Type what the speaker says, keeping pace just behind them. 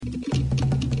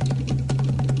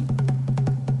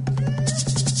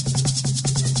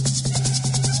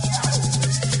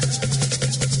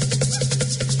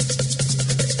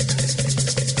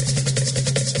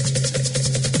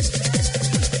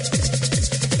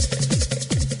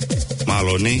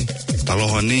Malo ni,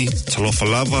 taloha ni, talofa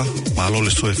lava, malo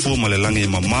le soefu ma le langi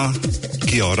mama,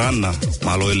 kia orana,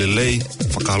 malo ele lei,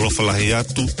 whakalofa lahi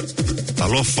atu,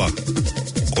 talofa,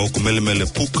 ko kumele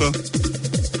puka,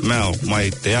 Mao,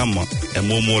 mai te ama, e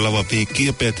mō lava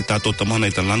pihikia pēr te tātou tamana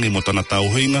i te langi mo tana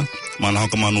tauhinga, mana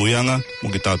hoka manuianga, mo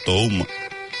ki tātou uma.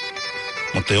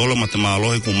 Mo te ola ma te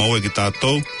mālohi ku maua ki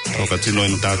tātou, hoka tino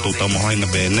ina tātou tamohaina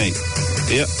bēnei.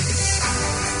 Yeah.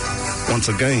 Once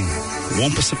again,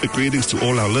 warm Pacific greetings to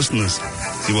all our listeners.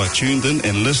 You are tuned in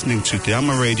and listening to Te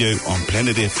Ama Radio on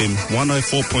Planet FM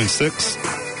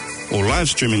 104.6 or live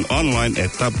streaming online at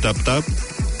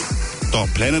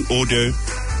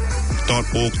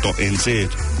www.planetaudio.org.nz,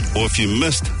 or if you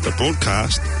missed the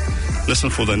broadcast, listen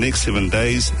for the next 7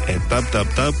 days at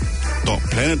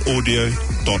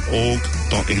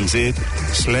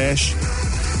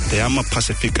www.planetaudio.org.nz/Te Ama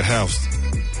Pasefika Health.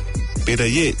 Better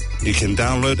yet, you can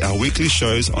download our weekly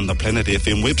shows on the Planet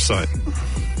FM website.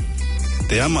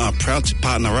 Te Ama are proud to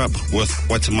partner up with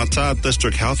Waitemata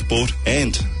District Health Board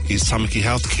and East Tamaki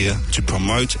Healthcare to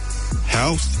promote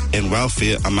health and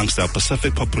welfare amongst our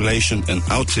Pacific population in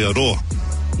Aotearoa,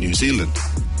 New Zealand,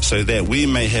 so that we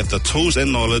may have the tools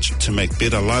and knowledge to make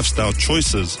better lifestyle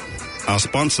choices. Our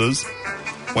sponsors,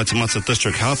 Waitemata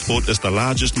District Health Board is the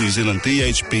largest New Zealand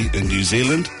DHB in New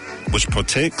Zealand, which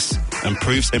protects,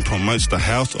 improves and promotes the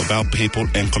health of our people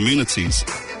and communities.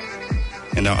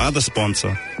 And our other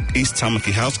sponsor, East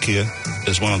Tamaki Healthcare,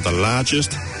 is one of the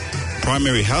largest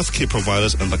primary healthcare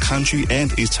providers in the country,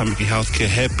 and East Tamaki Healthcare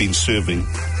have been serving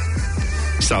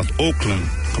South Auckland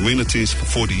communities for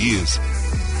 40 years.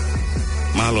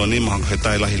 Mahalo ni mahang he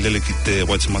tai lahi lele ki te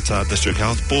Waitemata District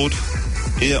Health Board,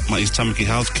 ea ma East Tamaki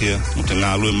Healthcare mo te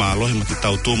ngā lue mālohi mo te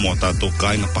tautua mo tātou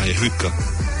kainga pahe huka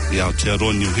i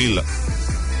Aotearoa New Hila.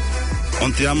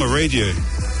 On Te Ama Radio,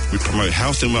 we promote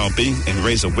health and well-being and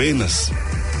raise awareness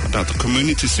about the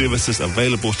community services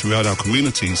available throughout our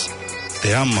communities.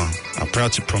 Te Ama are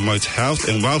proud to promote health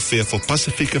and welfare for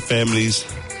Pasifika families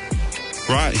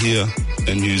right here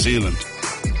in New Zealand.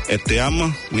 At Te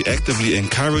Ama, we actively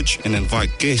encourage and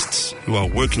invite guests who are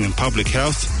working in public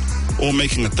health or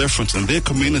making a difference in their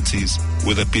communities,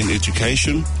 whether it be in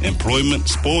education, employment,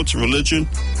 sports, religion,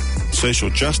 social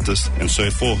justice, and so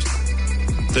forth.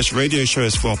 This radio show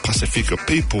is for our Pasifika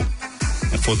people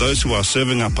and for those who are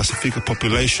serving our Pasifika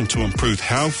population to improve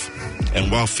health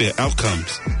and welfare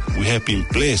outcomes. We have been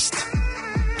blessed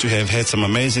to have had some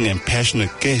amazing and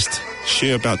passionate guests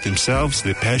share about themselves,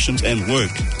 their passions and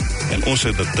work, and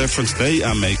also the difference they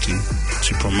are making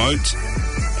to promote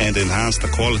and enhance the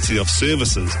quality of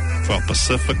services for our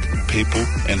Pacific people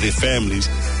and their families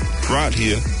right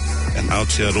here in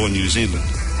Aotearoa, New Zealand.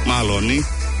 Mahalo ni,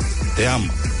 Te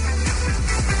Ama.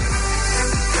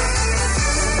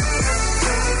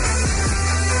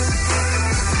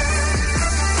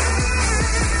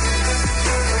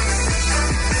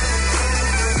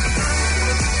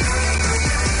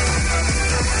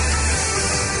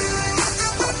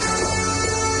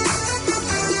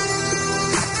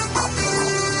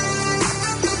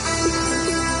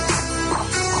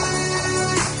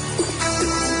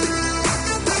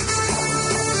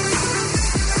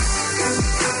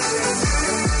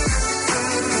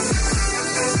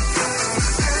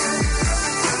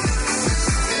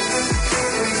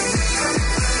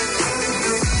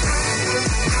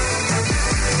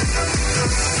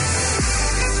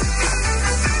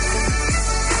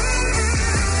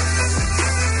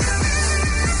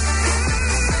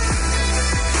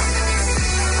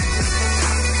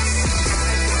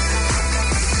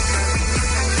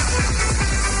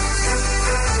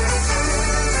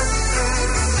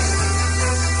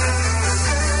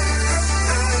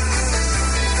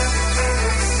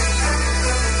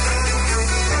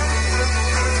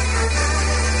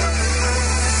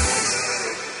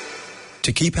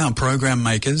 To keep our program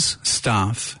makers,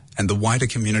 staff and the wider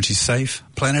community safe,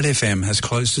 Planet FM has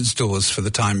closed its doors for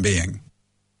the time being.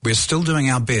 We're still doing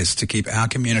our best to keep our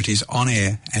communities on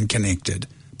air and connected,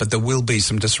 but there will be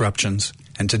some disruptions,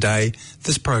 and today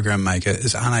this program maker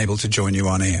is unable to join you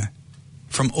on air.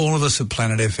 From all of us at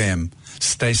Planet FM,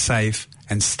 stay safe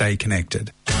and stay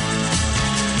connected.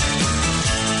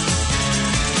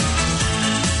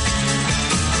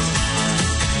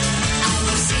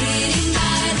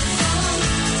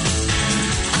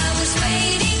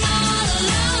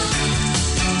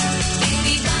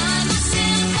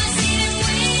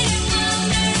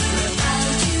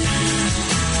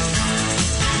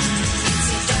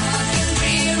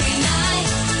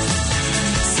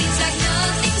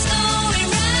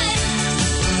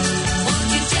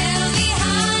 Tell me,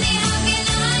 honey, how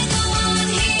can I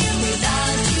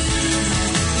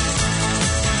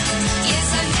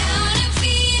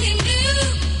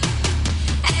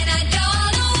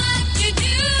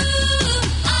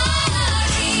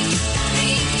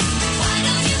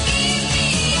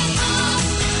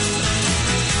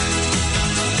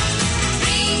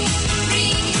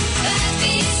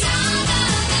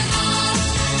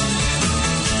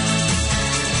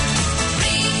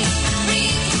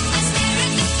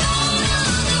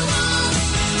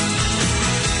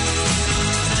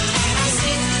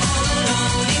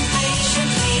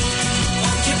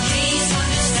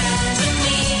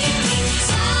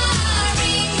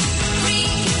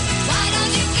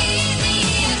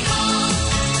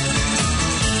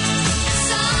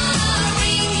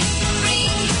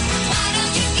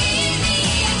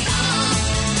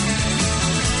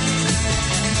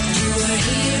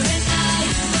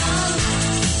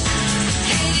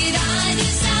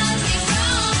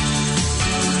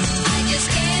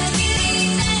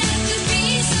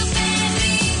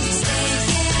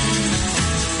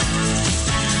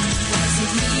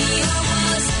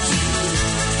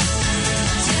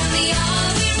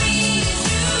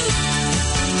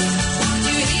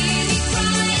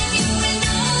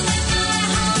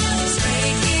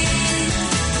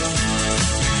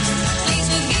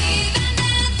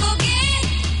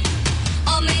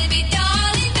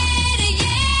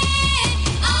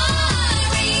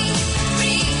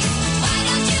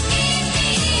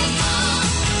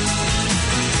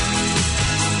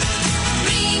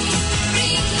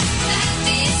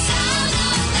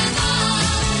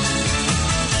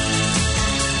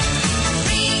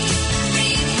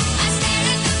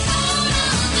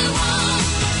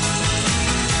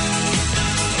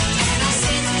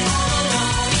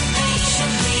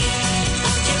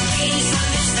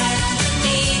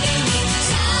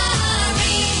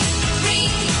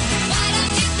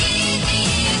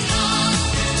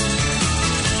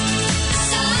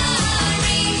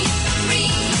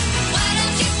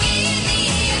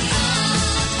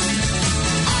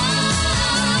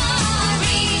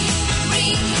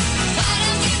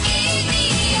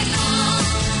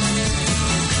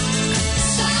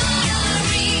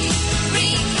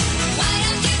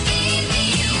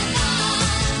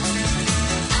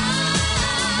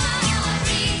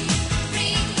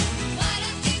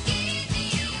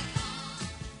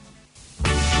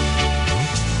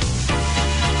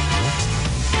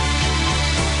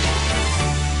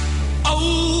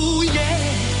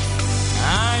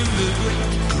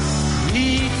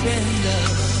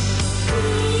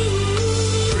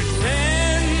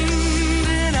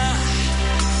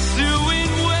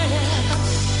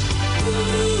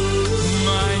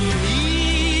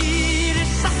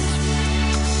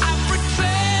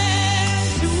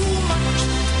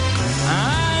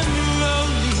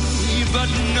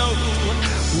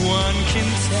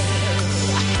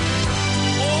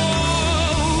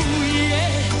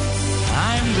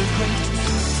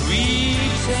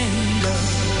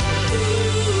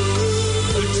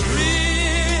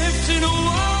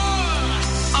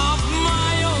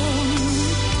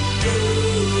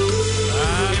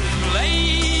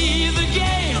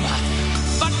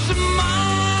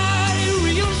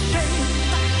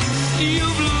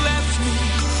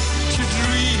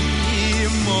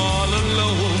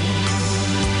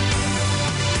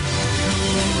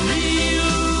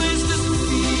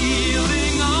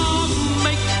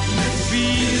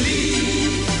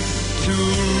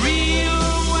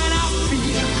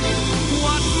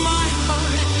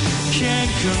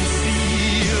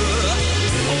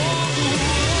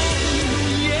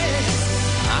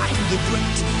the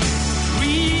great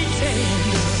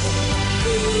pretender.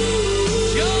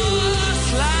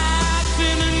 Just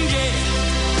laughing and gay,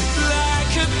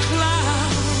 like a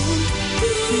clown.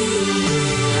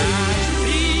 I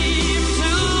seem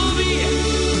to be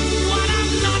what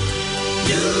I'm not.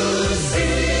 You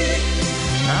see,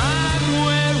 I'm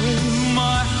wearing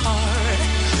my heart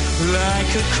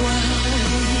like a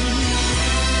crown.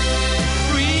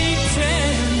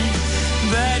 Pretend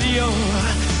that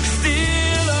you're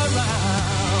still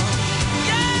around.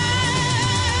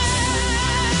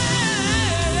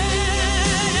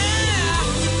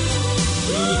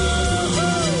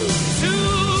 To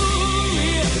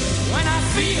me, when I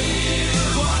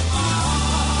feel what my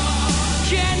heart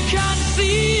can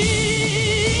conceive.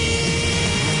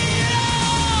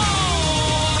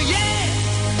 Oh, yeah,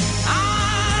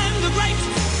 I'm the great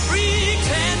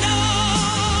pretender.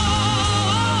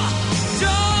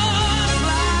 Just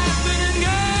laughing and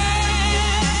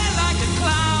gay like a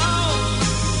clown.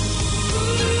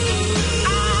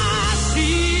 I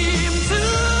seem to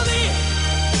be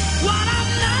what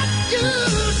I'm not, you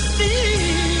see.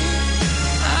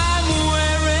 I'm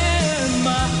wearing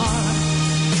my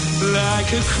heart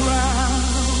like a crown.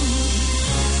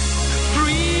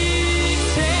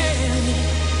 Pretend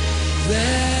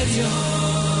that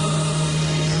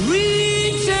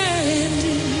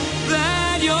pretending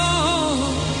that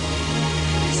you're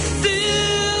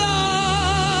still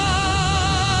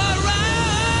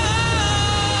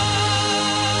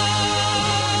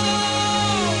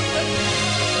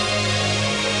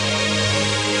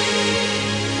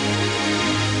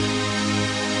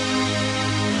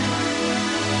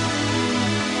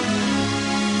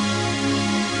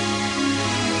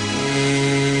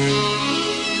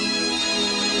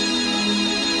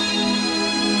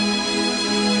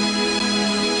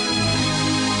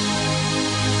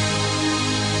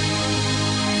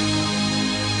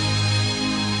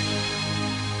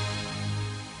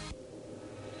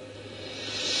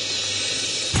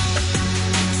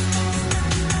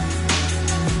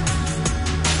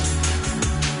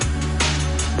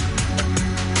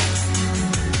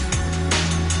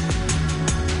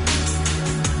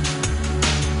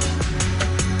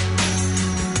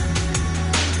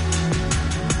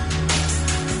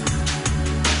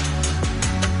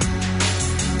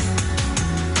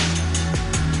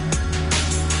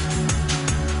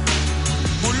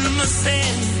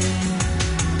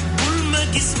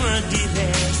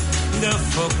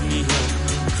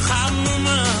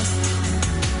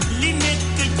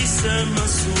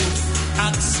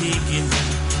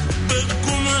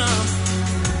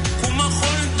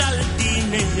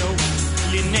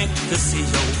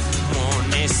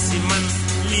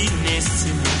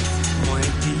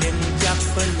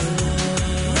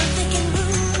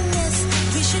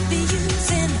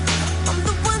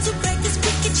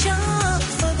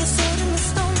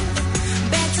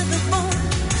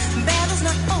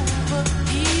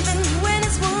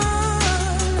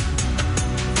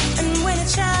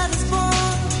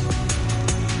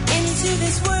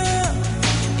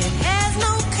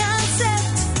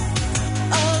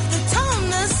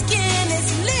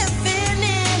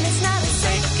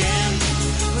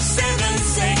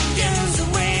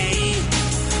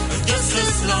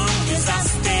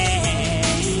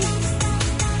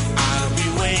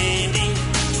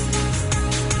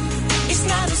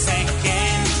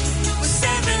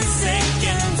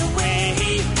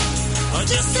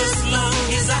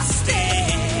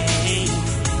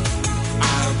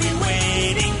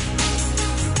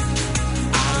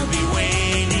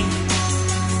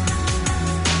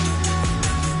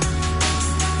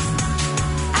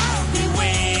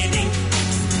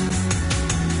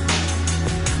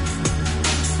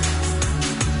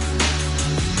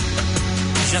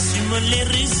Les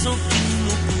raisons qui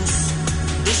nous poussent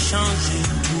de changer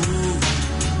tout.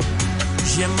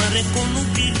 J'aimerais qu'on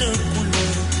oublie de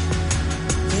couleur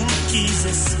pour qu'ils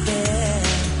espèrent.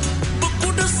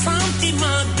 Beaucoup de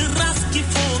sentiments, de race qu'il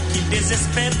faut qu'ils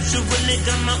désespèrent. Je veux les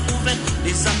gamins ouverts,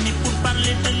 des amis pour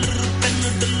parler de leur peine,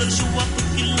 de leur joie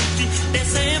pour qu'ils le vivent. Des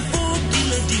infos qui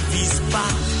ne divisent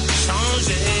pas.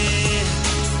 Changer.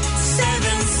 7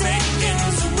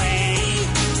 seconds away,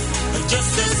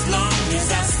 just as long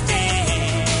as I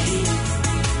stay.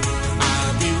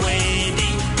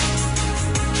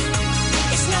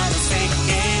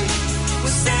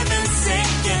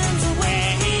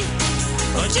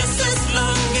 Just as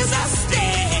long as I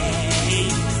stay,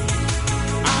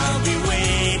 I'll be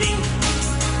waiting,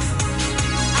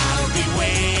 I'll be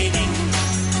waiting,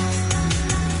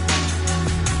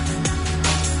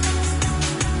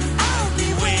 I'll be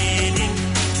waiting.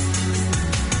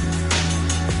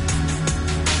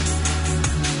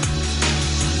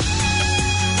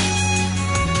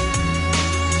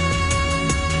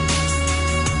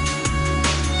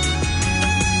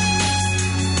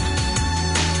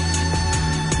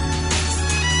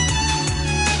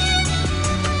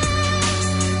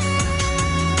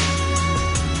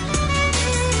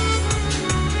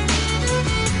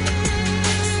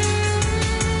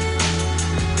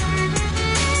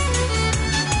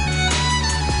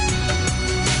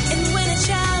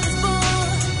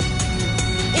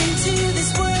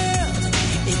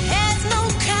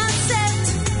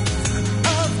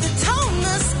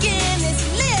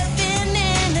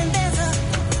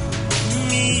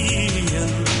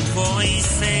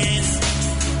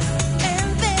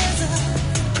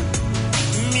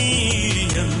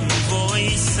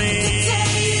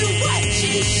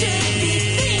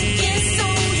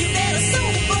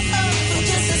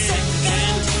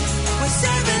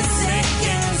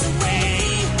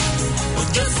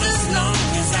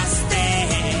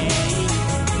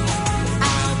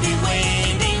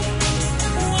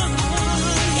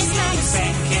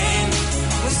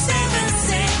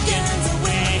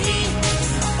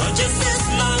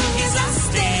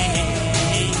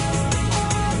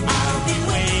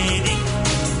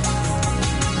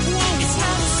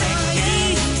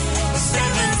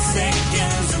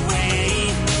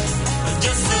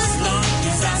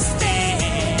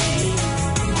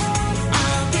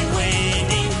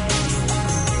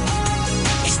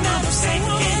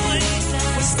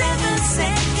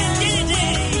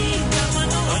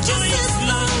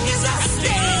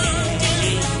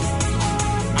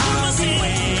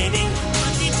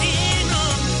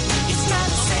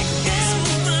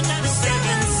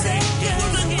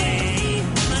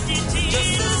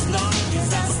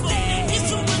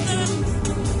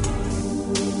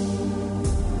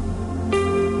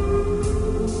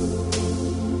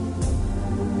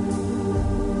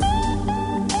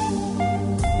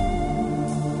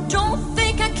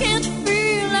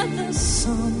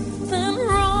 something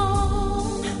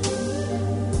wrong.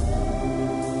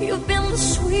 You've been the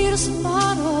sweetest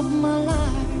part of my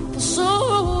life for so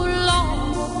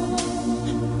long.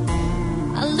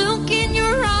 I look in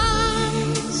your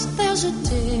eyes, there's a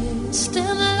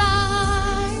distant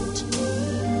light,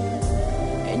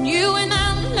 and you and I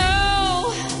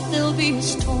know there'll be a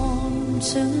storm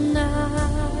tonight.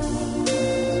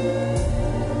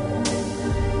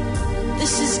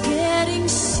 This is getting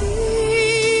serious.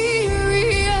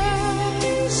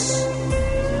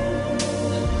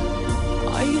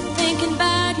 Are you thinking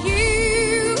about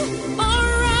you or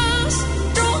us?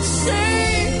 Don't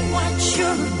say what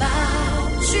you're about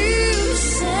to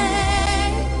say.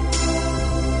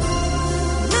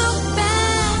 Look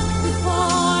back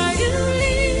before you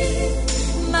leave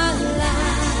my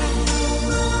life.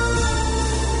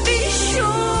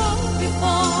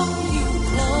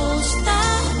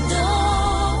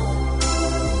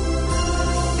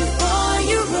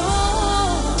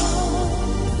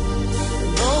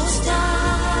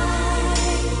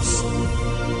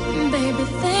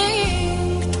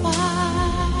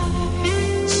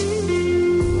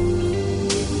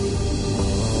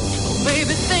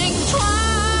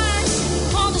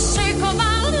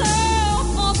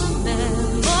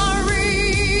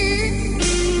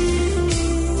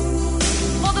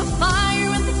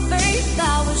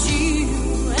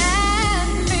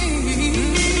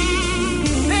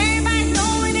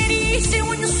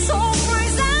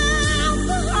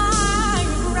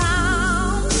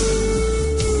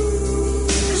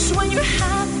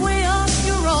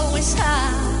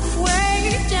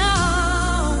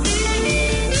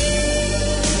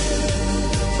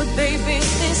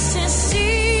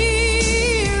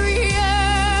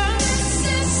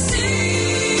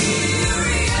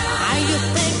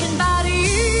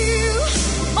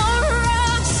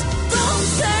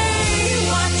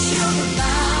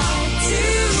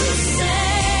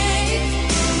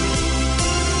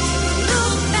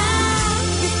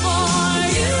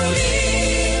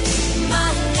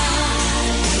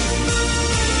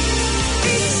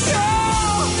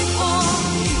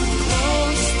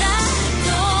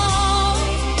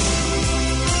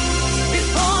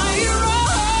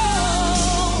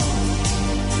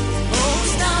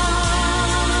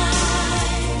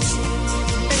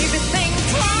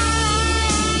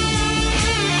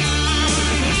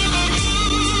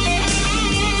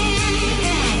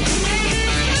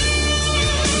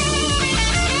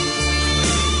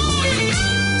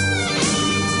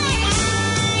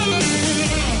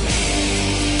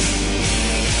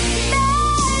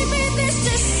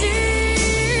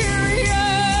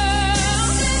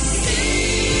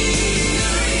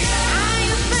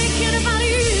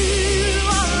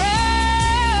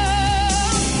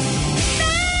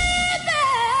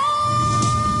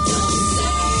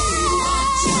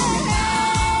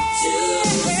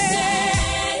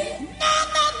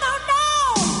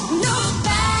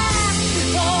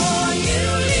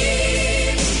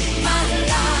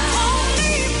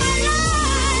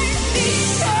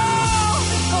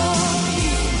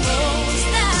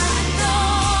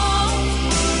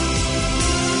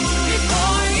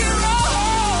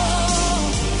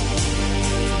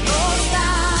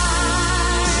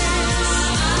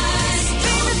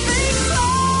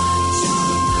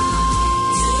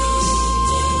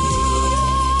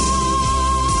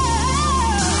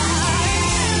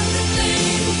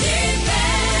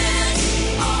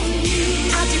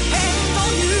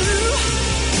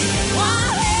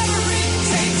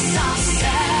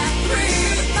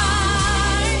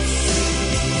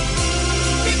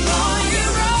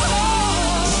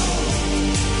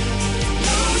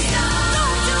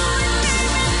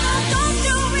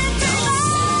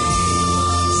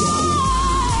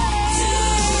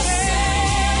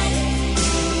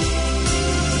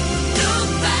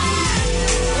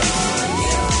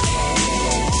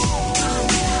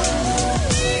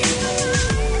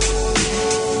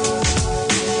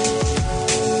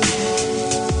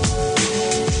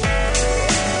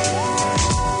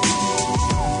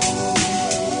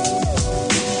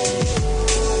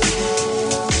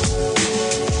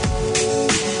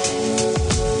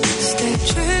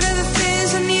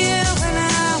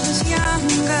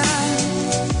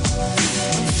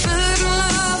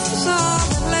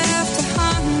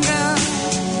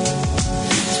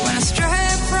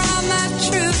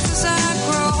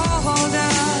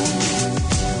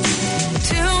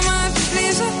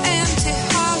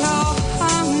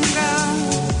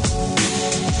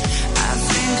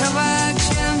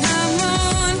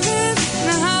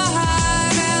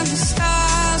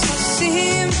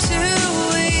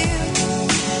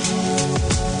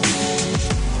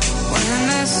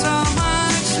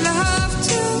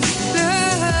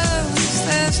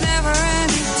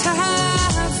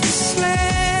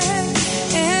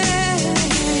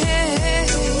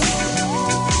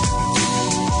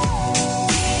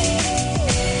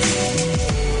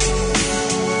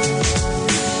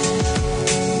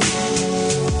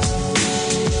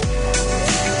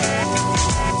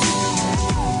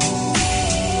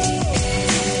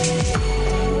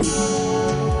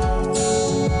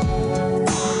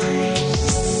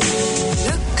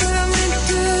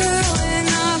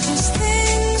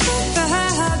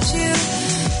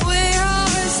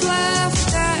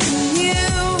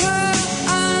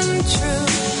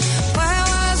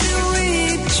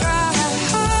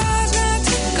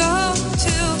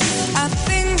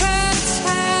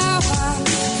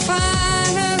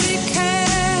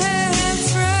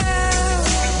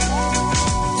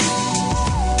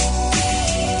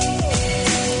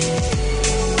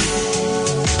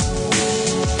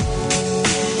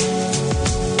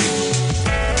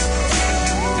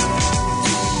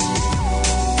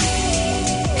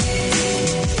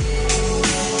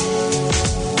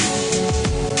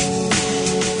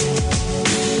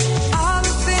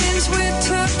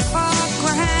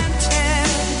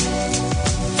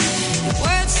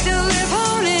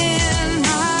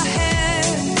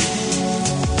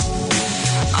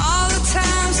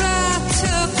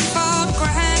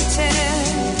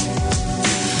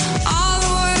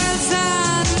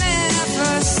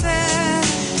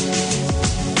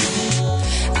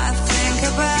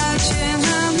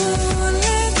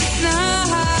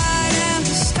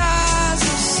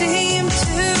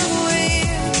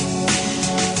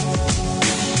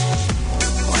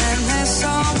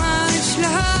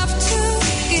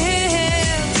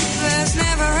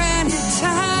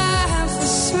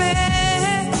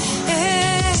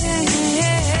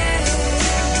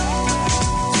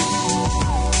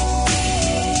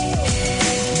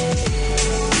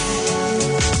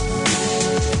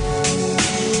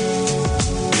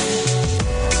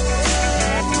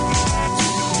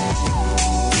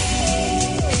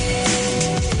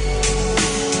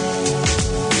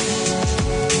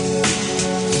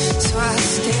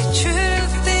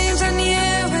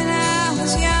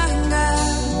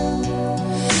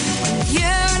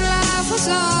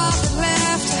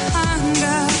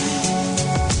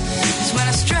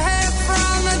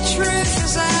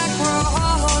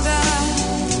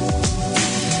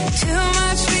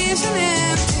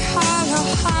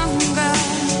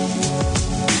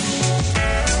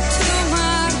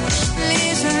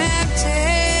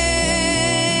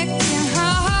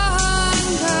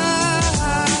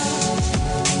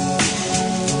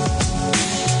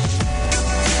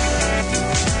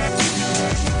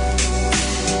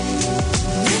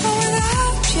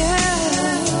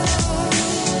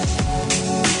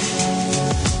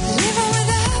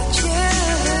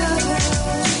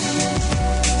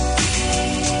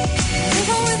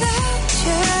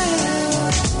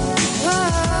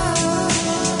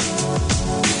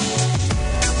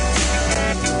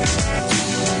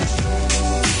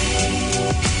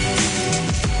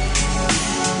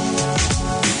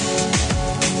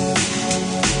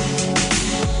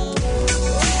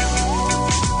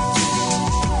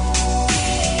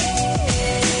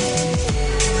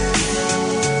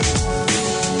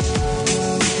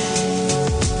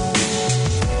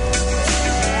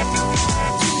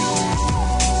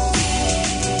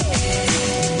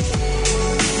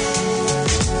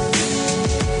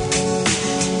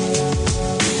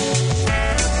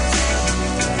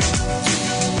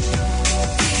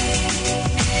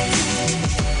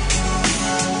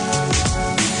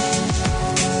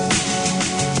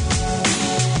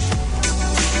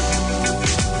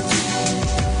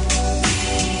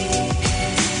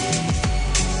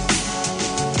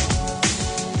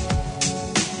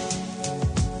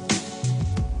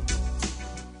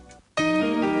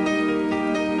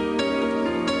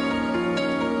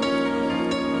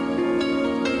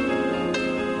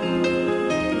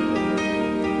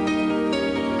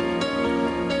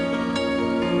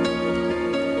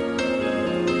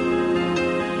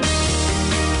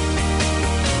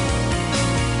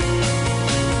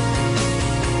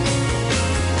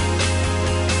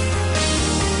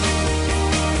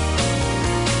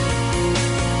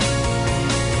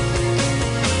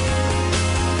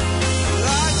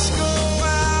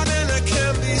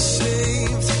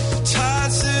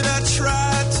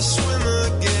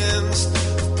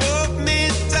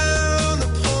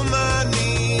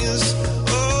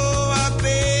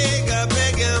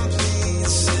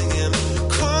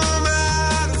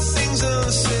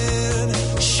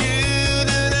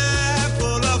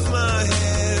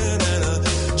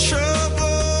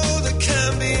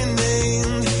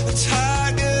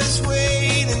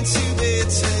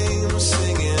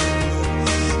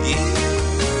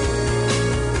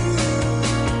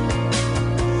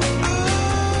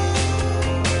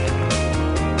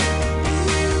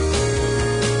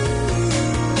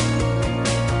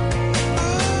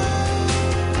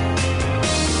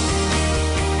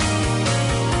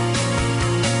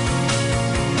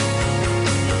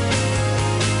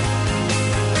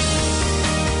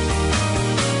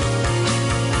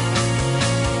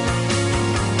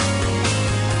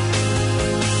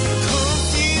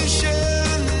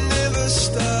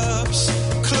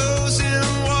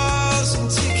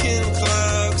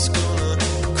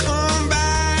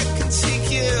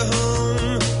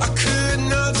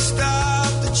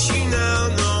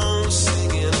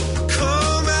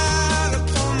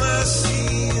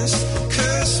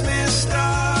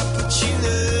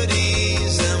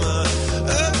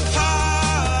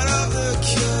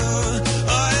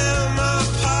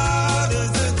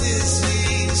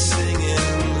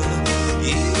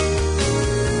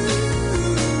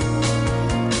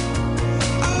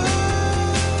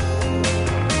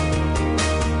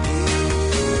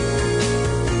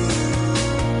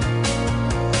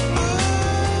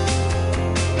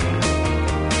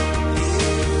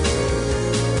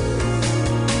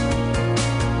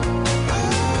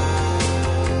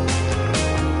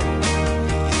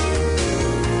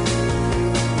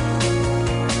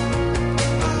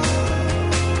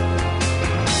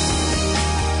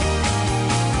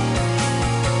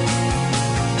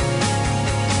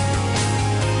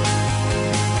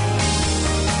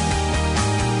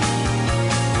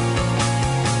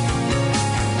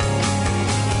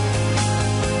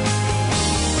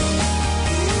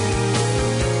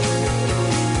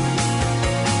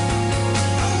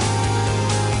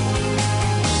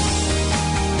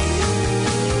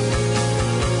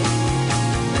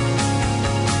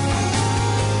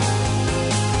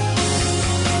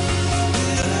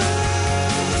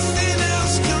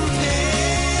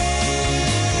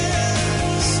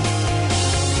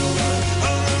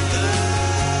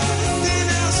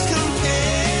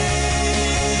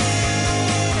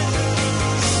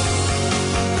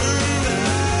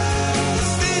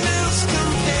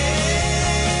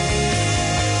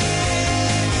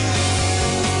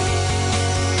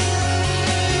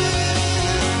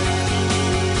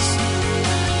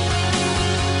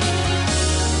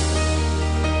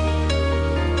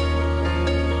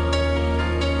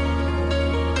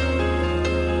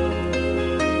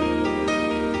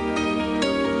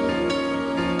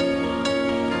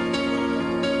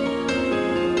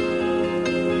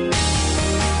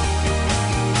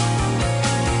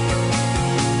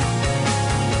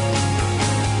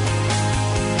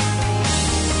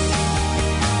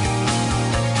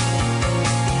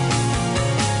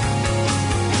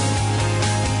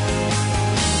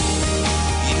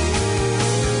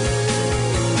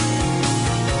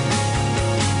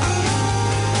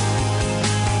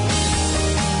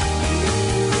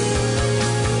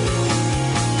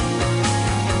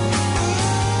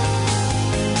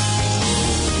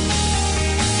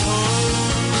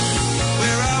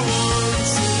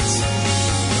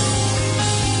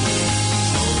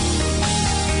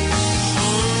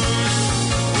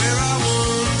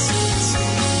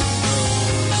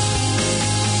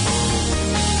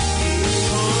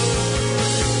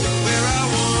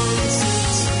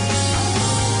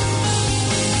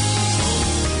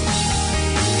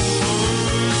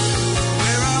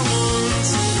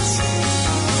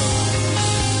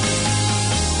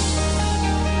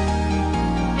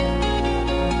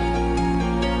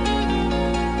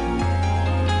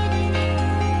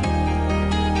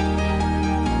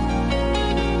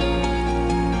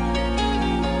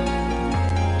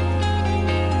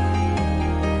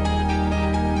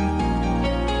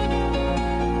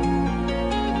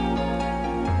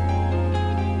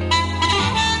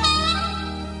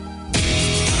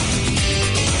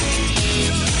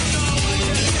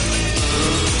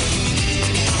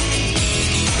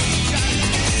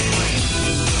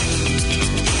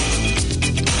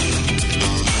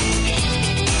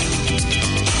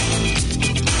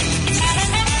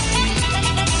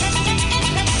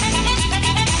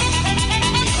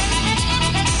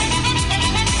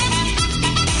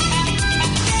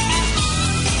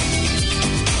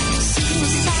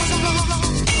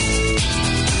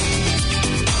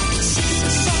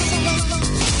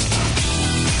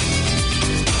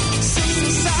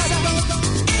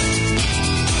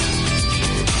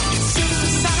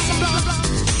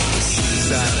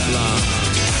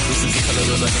 color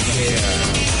of her hair,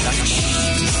 like a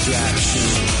cheap distraction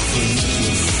for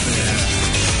new affair.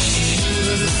 She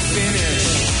was the finish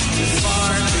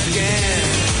before it began.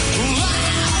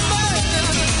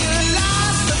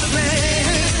 Lost the plan.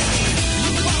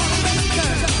 You wanna make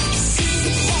her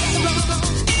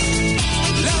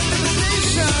love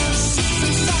devastation,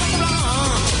 suicide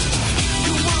wrong.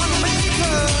 You wanna make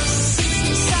her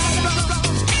suicide wrong.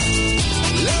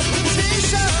 Love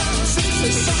devastation,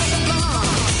 suicide wrong.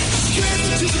 Straight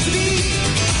to the beat,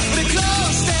 but it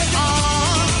closed it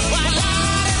on. While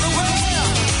out everywhere,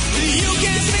 you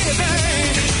can't see a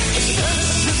thing. It's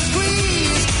just a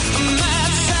squeeze, a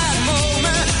mad sad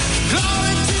moment.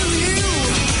 Glory to you,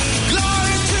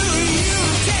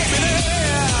 take me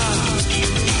there.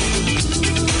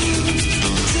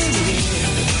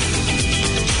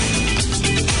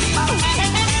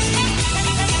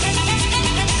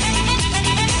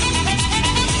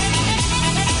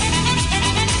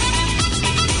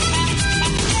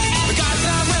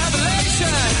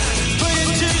 Put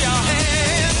into your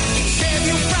hand, save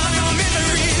you from your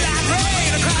misery like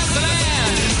rain across the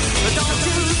land. But don't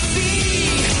you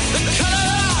see the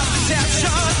color of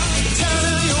deception,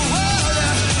 turning your world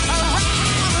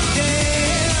around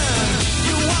again?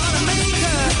 You wanna make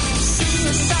her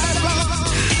suicide wrong,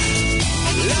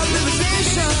 love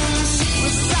devastation,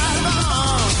 suicide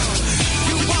wrong.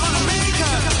 You wanna make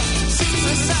her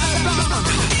suicide wrong,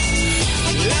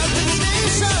 love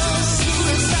devastation,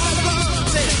 suicide wrong.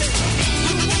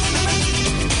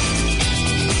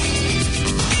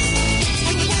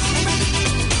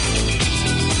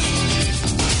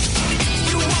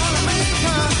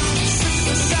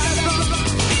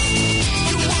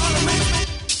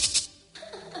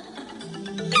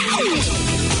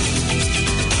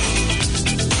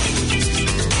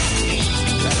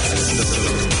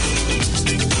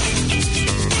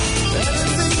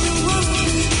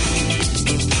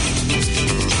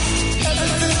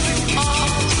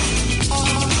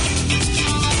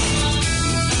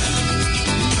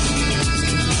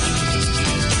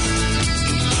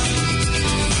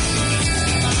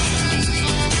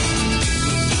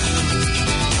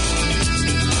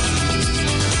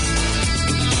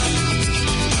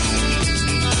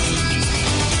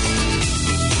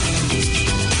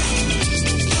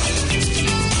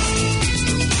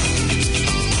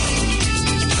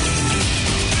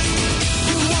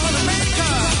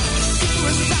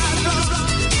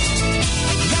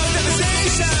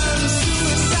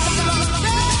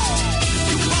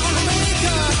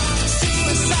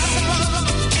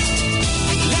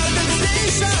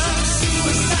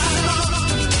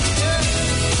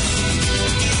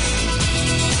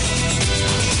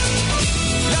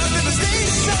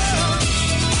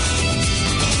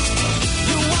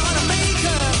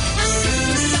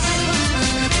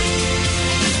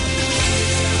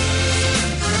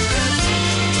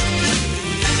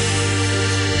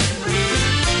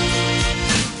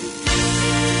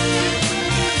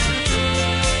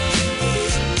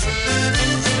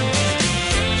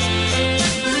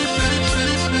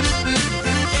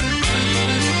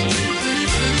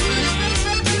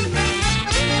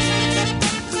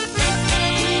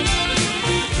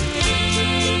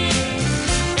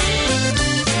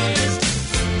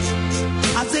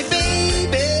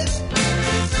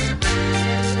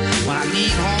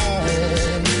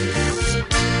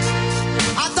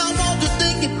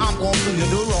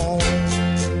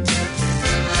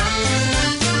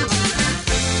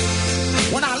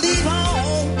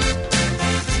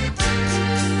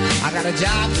 got a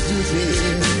job to do, baby.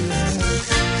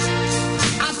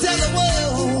 I tell the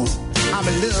world I'm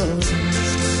in love.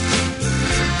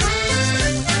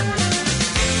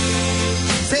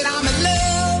 Said I'm in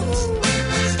love.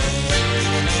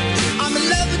 I'm in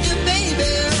love with you,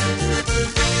 baby.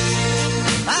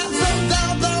 I'm so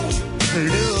doggone in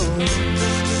love.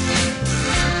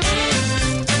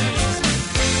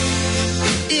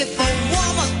 If a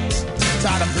woman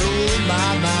try to blow my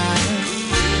mind,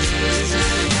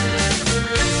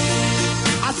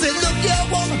 I said, look here,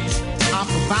 woman, I'm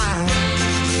fine.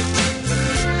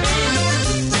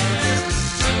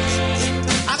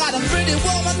 I got a pretty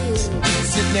woman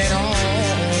sitting at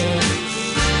home.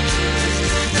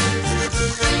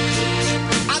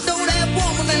 I know that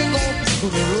woman ain't gonna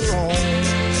put me wrong.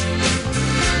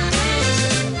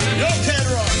 Yo, Ted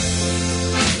Rock.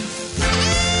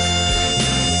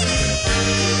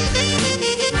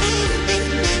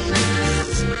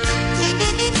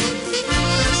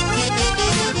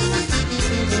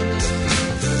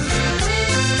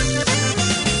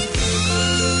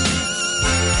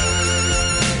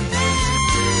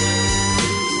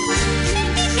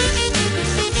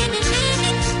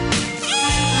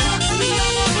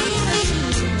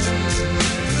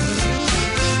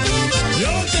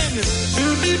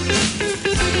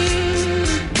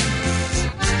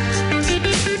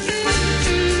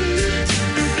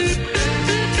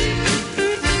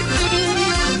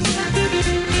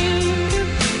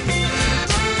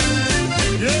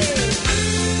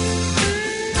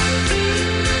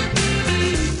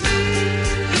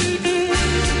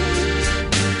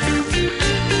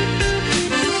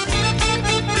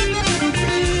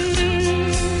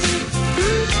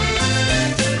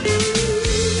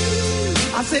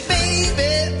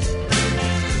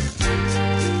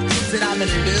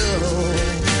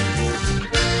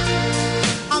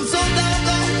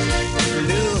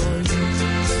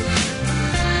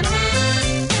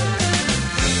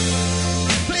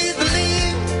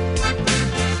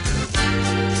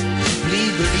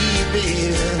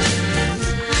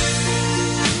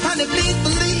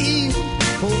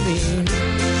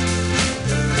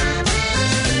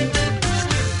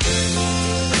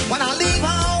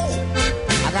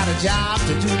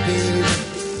 baby.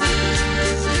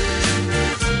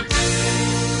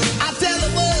 I tell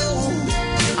the world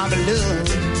I'm in love.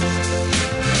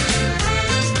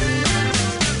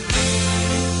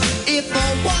 If a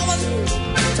woman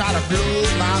try to blow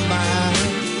my mind,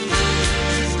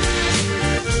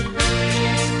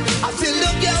 I say,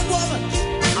 look, young woman,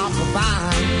 I'm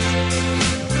fine.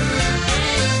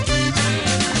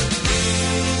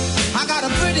 I got a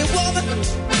pretty woman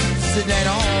sitting at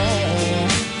home.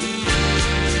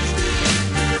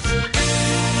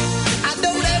 I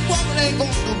know that woman ain't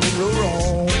gonna do me no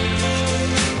wrong.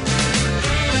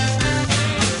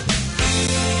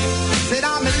 Said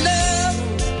I'm in love.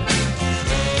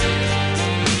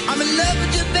 I'm in love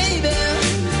with you, baby.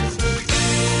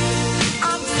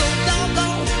 I'm so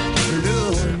doggone in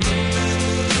love.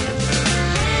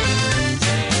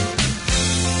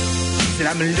 Said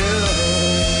I'm in love.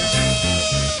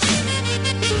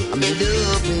 I'm in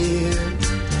love, baby.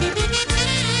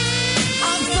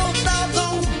 I'm so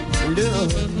doggone in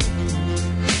love.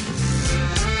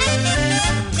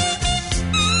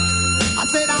 I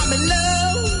said I'm in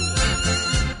love.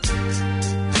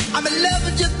 I'm in love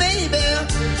with you, baby.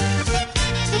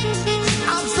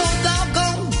 I'm so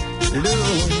doggone in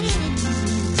love.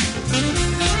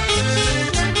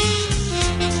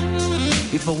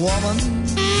 If a woman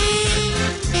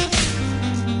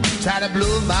try to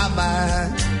blow my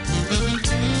mind,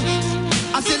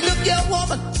 I said, look, young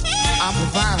woman, I'm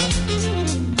fine.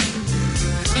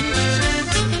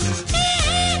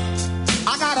 I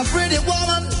got a pretty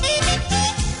woman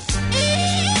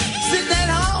sitting at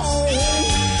home.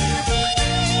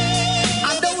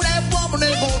 I know that woman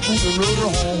ain't gonna do the road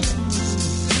home.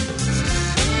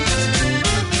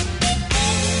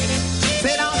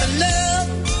 Said I'm in love.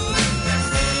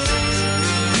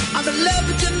 I'm in love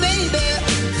with you, baby.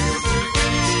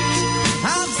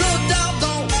 I'm so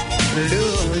doggone in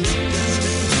love.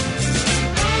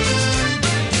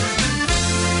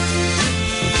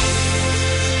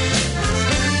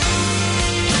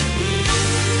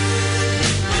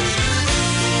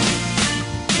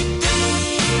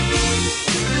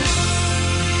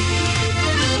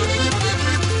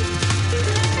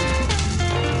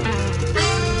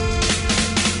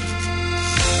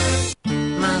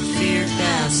 My fear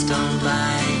passed on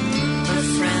by. My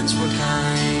friends were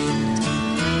kind,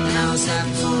 and I was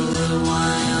happy for a little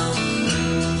while.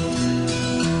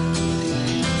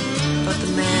 But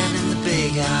the man in the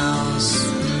big house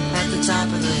at the top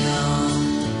of the hill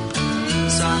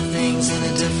saw things in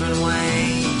a different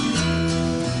way.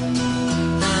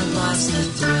 I lost the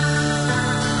thrill.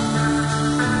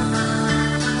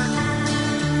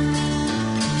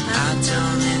 I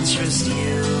don't interest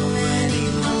you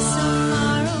anymore.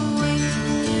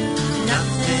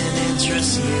 Nothing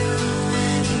interests you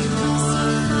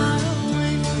anymore.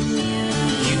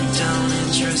 You don't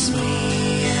interest me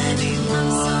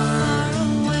anymore.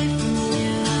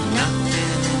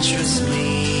 Nothing interests me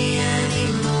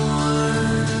anymore.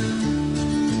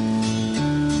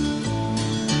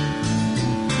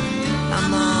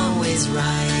 I'm always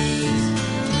right.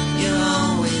 You're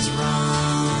always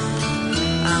wrong.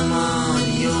 I'm on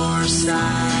your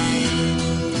side.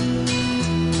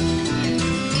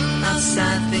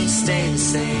 Outside things stay the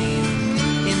same.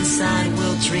 Inside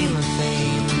we'll dream of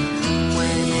fame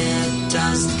when it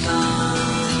doesn't come.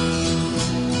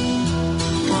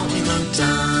 Won't we look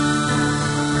dumb?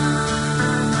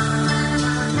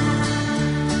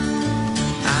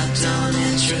 I don't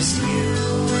interest you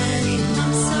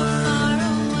anymore.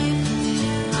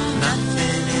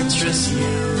 Nothing interests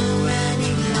you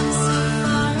anymore.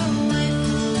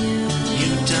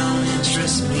 You don't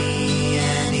interest me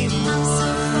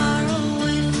anymore.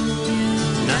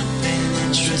 Nothing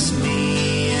interests me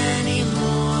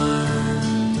anymore.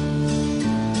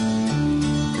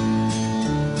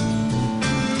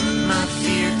 My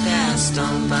fear passed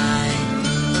on by.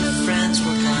 My friends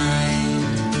were kind,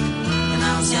 and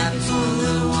I was happy for a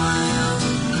little while.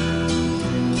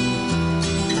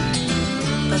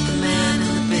 But the man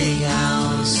in the big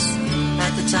house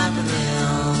at the top of the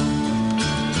hill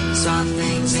saw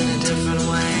things in a different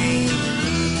way.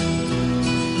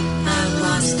 I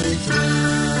lost the thrill.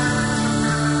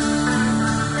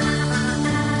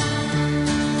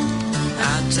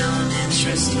 I don't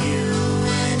interest you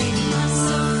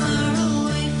anymore.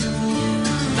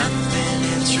 Nothing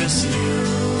interests you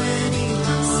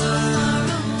anymore.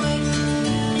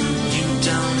 You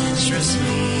don't interest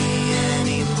me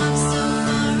anymore.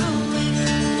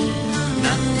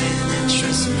 Nothing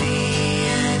interests me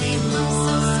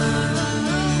anymore.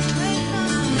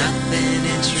 Nothing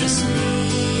interests me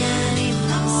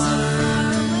anymore.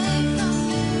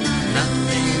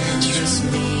 Nothing interests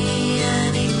me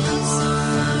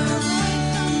anymore.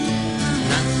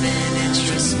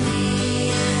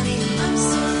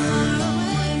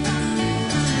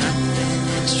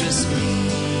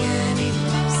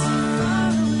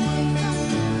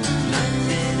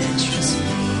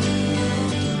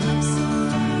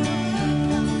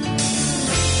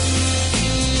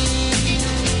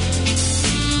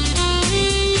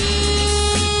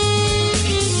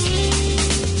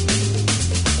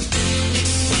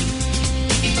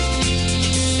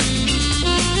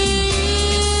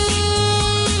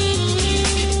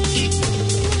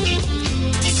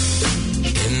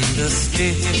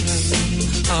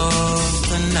 still of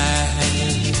the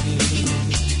night.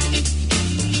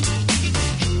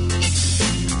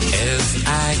 As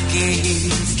I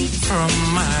gaze from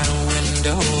my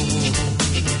window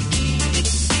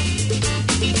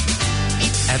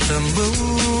at the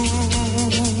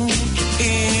moon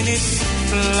in its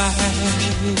flight,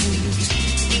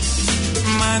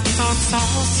 my thoughts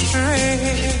all stray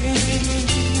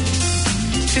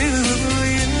to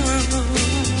you.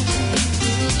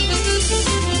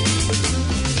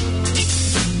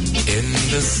 In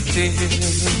the still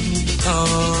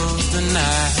of the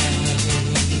night,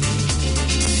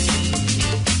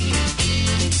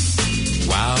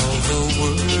 while the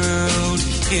world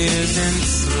is in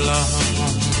slumber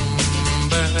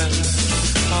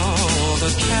all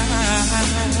the time,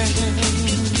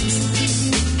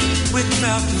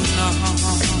 without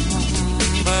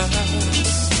number,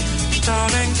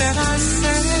 darling, that I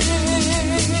say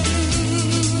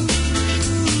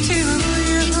to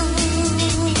you,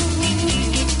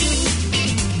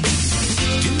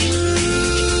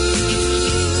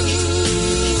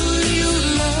 do you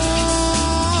love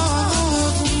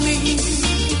me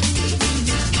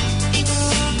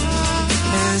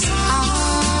as I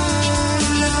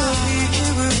love you?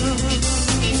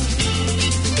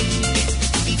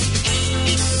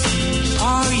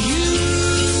 Are you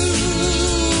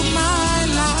my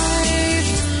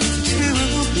life to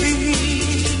be?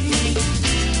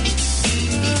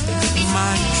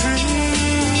 My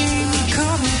dream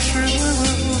come true.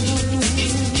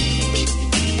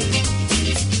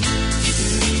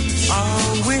 Or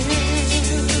will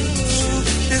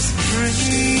this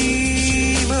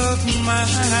dream of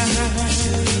mine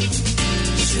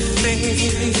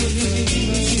fade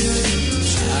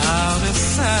out of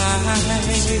sight,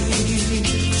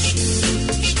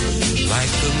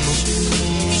 like the moon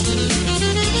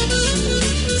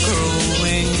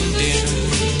growing dim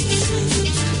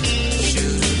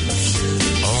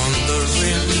on the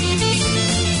rim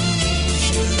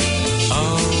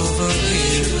of a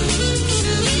hill,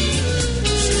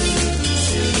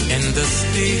 in the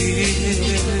still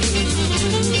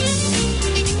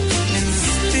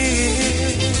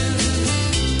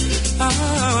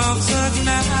of the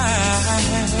night.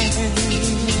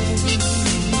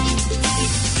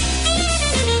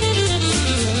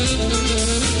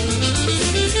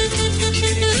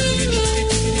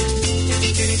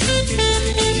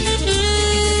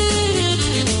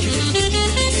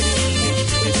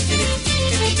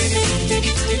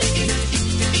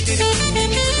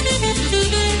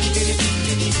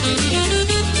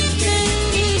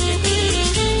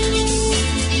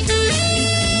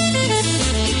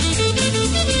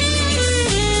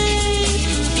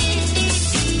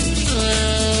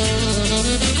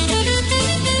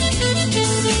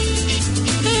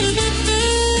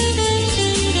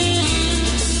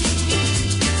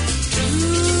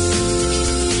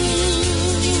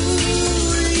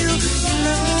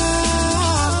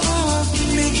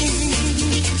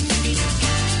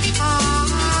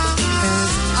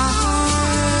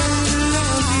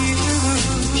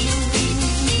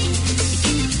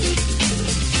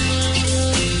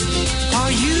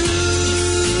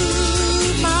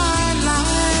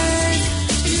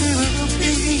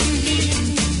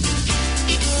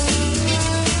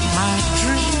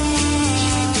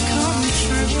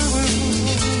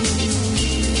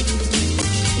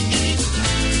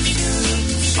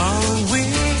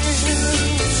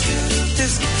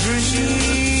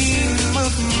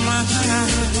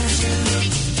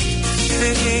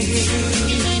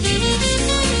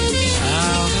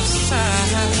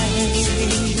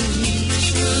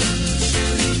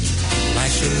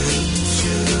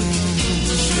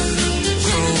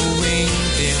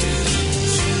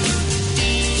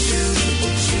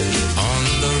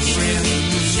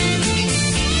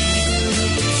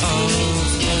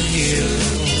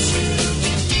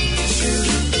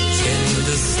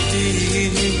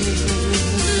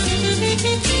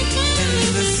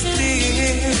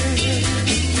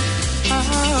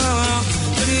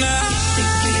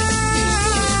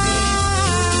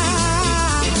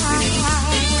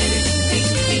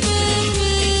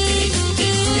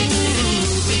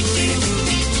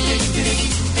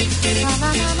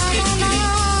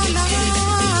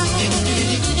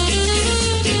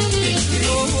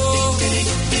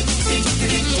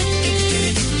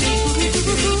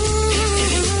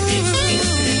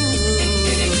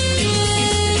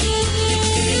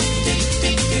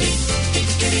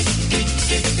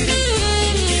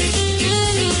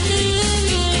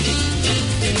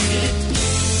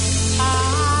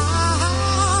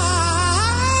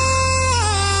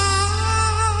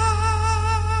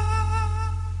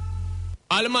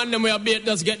 All the man them we have bait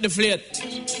just get deflate.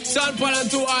 Son Paul and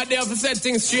too hard there for set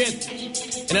things straight.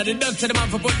 You know the dog to the man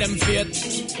for put them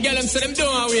fate. Get them so them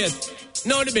don't wait.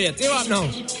 No debate, you up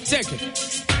now? Check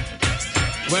it.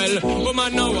 Well,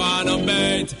 woman no wanna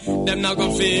bait. Them not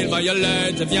gonna feel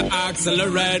violate. If you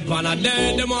accelerate, pan a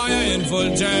day, the more you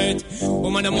infiltrate.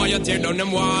 Woman, the more you tear down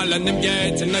them wall and them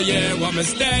gate. In the year, what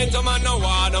mistake, woman no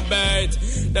wanna bait.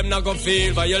 Them not gonna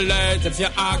feel violate. If you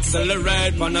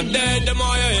accelerate, pan a day, the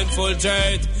more you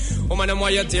infiltrate. Woman, the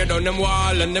more you tear down them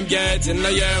wall and them gates in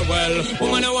the year, well,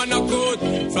 woman, I wanna good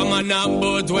from a knock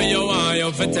boat where you want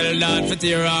you for tell that for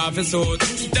tear off his suit.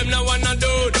 Them no wanna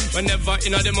do it whenever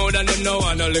in the mood and them no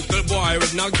want a little boy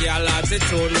with no girl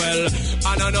attitude. Well,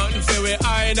 I know nothing for we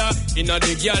either. You know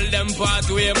the girl them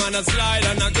pathway, man, a slide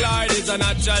and a glide is a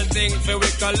natural thing for we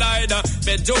collide.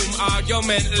 Bedroom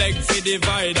argument like for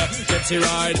divider. Get you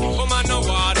right, woman, no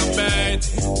wanna bait.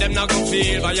 Them not gonna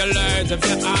feel violate if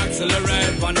you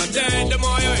accelerate on a day. The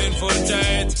more you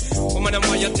infiltrate, woman, the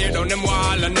more you tear down them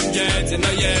wall and them gates in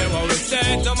the year. What we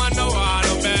say, the man no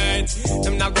wanna bait.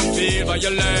 Them not gonna feel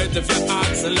violate if you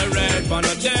accelerate on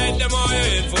a day. The more you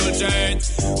infiltrate,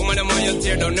 woman, the more you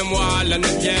tear down them wall and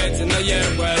them gates in the year.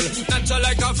 Well, natural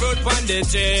like a fruit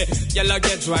pandity. Yellow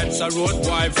get ripe, so road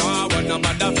boy forward, no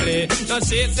matter play. No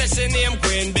she say she name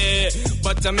Queen Bee,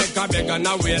 but to make a beg and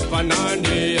a wait for her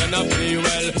knee and a free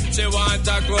well. She want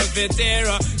a cold fit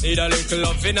era, need a little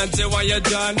loving and she want you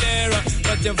John there.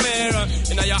 But you fair,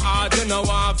 in your heart you know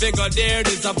want figure there.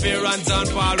 Disappearance and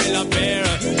fall will appear.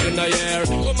 In the year,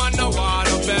 woman no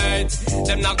wanna bait.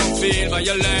 Them not gonna feel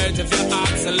violate if you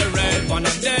accelerate. On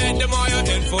a day, the more you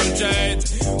infiltrate.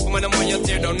 Woman, the more you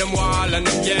tear down them wall and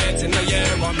them gates. In the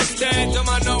year, one mistake, the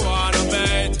man no wanna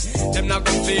bait. Them not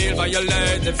gonna feel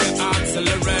violate if you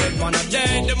accelerate. On a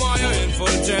day, the more you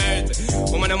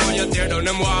infiltrate. Woman, the more you tear down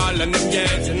them wall and them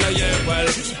gates. In the year, well,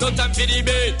 no time for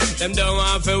debate. Them don't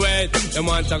want to wait. Them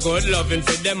want a good loving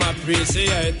for them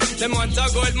appreciate. Them want a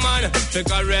good man to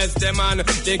caress them man.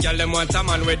 They girl them want a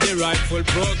man with the rightful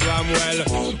program. Well,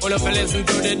 wanna listen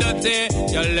to the dirty.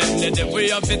 You let the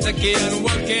devil up it's a key and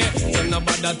work it. So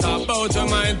nobody talk about your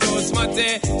mind too smutty.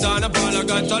 John Apollo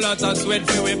got a lot of sweat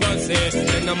for we bossy.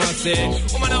 Then I must say,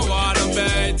 woman I wanna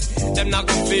bait. Them not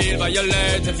gonna feel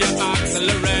violate if you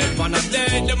accelerate. On a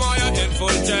day, the more you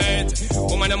infiltrate.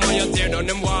 Woman the more you tear down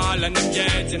them wall and them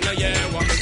gates in the year.